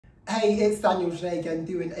Hey, it's Daniel today again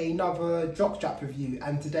doing another Jockstrap review,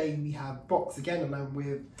 and today we have Box again and I'm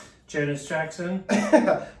with Jonas Jackson.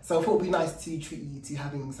 So I thought it'd be nice to treat you to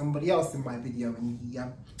having somebody else in my video, and he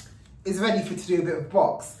is ready to do a bit of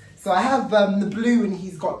Box. So I have the blue and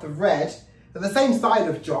he's got the red. They're the same side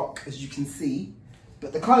of Jock as you can see,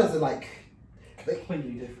 but the colours are like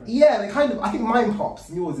completely different. Yeah, they kind of, I think mine pops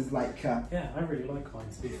and yours is like yeah, I really like mine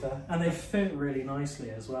to be fair. And they fit really nicely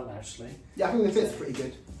as well actually. Yeah, I think they fit pretty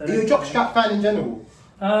good. Are you a Jockstrap fan in general?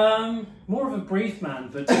 More of a brief man,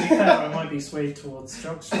 but to be fair, I might be swayed towards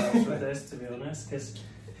Jockstraps with this, to be honest, because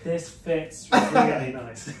this fits really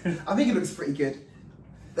nice. I think it looks pretty good.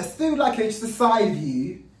 Let's do like just a side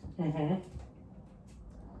view. And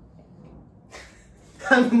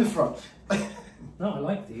in the front. No, I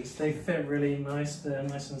like these. They fit really nice. They're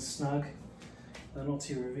nice and snug. They're not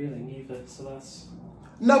too revealing either, so that's...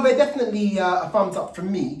 No, they're definitely a thumbs up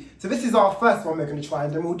from me. So this is our first one we're going to try,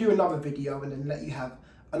 and then we'll do another video and then let you have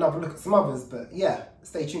another look at some others. But yeah,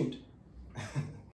 stay tuned.